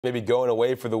maybe going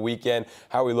away for the weekend.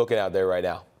 How are we looking out there right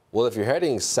now? Well, if you're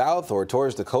heading south or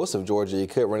towards the coast of Georgia, you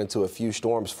could run into a few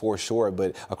storms for sure.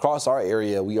 But across our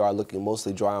area, we are looking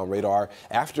mostly dry on radar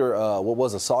after what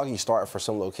was a soggy start for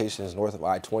some locations north of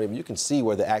I-20. But you can see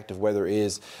where the active weather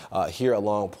is here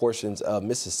along portions of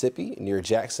Mississippi near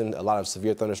Jackson. A lot of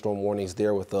severe thunderstorm warnings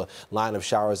there with a line of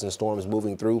showers and storms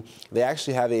moving through. They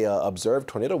actually have a observed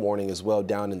tornado warning as well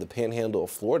down in the panhandle of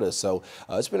Florida. So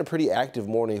it's been a pretty active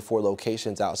morning for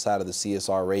locations outside of the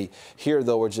CSR rate. Here,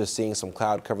 though, we're just seeing some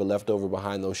cloud cover left over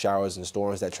behind those showers and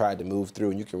storms that tried to move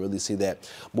through, and you can really see that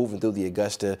moving through the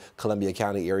Augusta, Columbia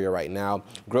County area right now.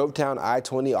 Grovetown,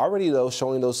 I-20 already, though,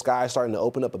 showing those skies starting to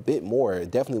open up a bit more.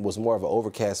 It definitely was more of an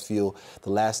overcast feel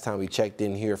the last time we checked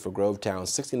in here for Grovetown.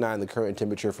 69 the current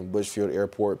temperature from Bushfield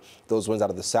Airport. Those winds out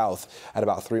of the south at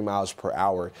about 3 miles per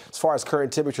hour. As far as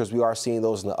current temperatures, we are seeing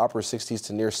those in the upper 60s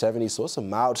to near 70, so it's a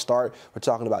mild start. We're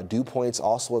talking about dew points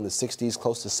also in the 60s,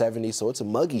 close to 70, so it's a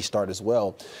muggy start as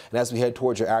well. And as we head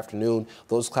towards your afternoon,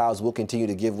 those clouds will continue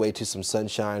to give way to some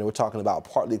sunshine. We're talking about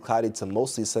partly cloudy to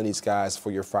mostly sunny skies for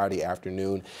your Friday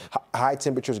afternoon. High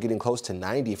temperatures getting close to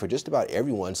 90 for just about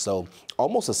everyone, so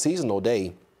almost a seasonal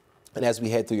day. And as we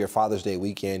head through your Father's Day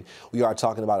weekend, we are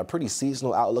talking about a pretty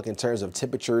seasonal outlook in terms of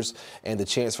temperatures and the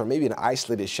chance for maybe an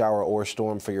isolated shower or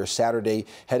storm for your Saturday.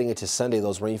 Heading into Sunday,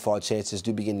 those rainfall chances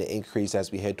do begin to increase as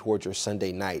we head towards your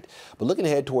Sunday night. But looking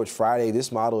ahead towards Friday,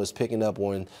 this model is picking up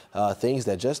on things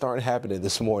that just aren't happening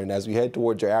this morning. As we head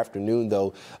towards your afternoon,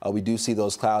 though, we do see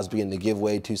those clouds begin to give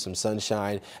way to some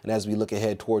sunshine. And as we look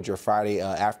ahead towards your Friday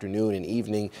afternoon and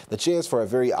evening, the chance for a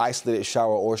very isolated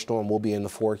shower or storm will be in the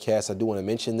forecast. I do want to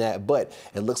mention that, but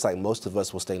it looks like most of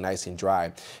us will stay nice and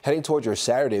dry. Heading towards your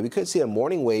Saturday, we could see a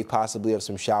morning wave possibly of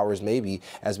some showers maybe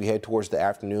as we head towards the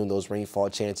afternoon. Those rainfall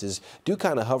chances do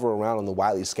kind of hover around on the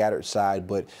widely scattered side,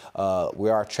 but we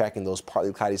are tracking those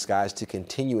partly cloudy skies to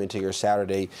continue into your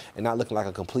Saturday and not looking like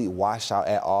a complete washout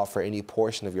at all for any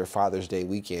portion of your Father's Day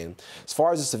weekend. As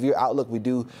far as the severe outlook, we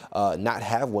do not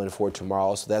have one for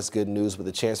tomorrow, so that's good news, but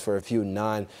the chance for a few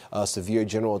non-severe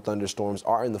general thunderstorms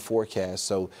are in the forecast.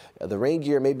 So the rain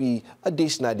gear may be a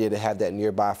decent idea to have that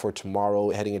nearby for tomorrow,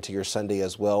 heading into your Sunday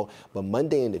as well. But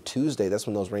Monday into Tuesday, that's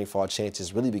when those rainfall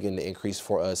chances really begin to increase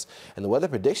for us. And the Weather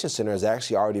Prediction Center has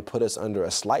actually already put us under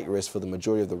a slight risk for the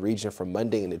majority of the region for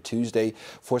Monday into Tuesday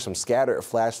for some scattered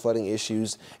flash flooding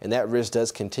issues. And that risk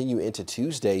does continue into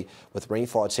Tuesday, with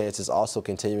rainfall chances also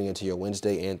continuing into your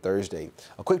Wednesday and Thursday.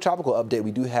 A quick tropical update.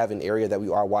 We do have an area that we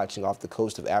are watching off the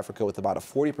coast of Africa with about a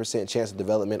 40% chance of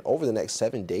development over the next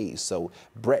 7 days. So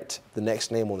Brett, the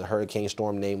next name on the hurricane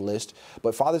storm name list.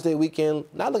 But Father's Day weekend,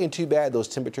 not looking too bad. Those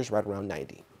temperatures right around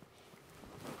 90.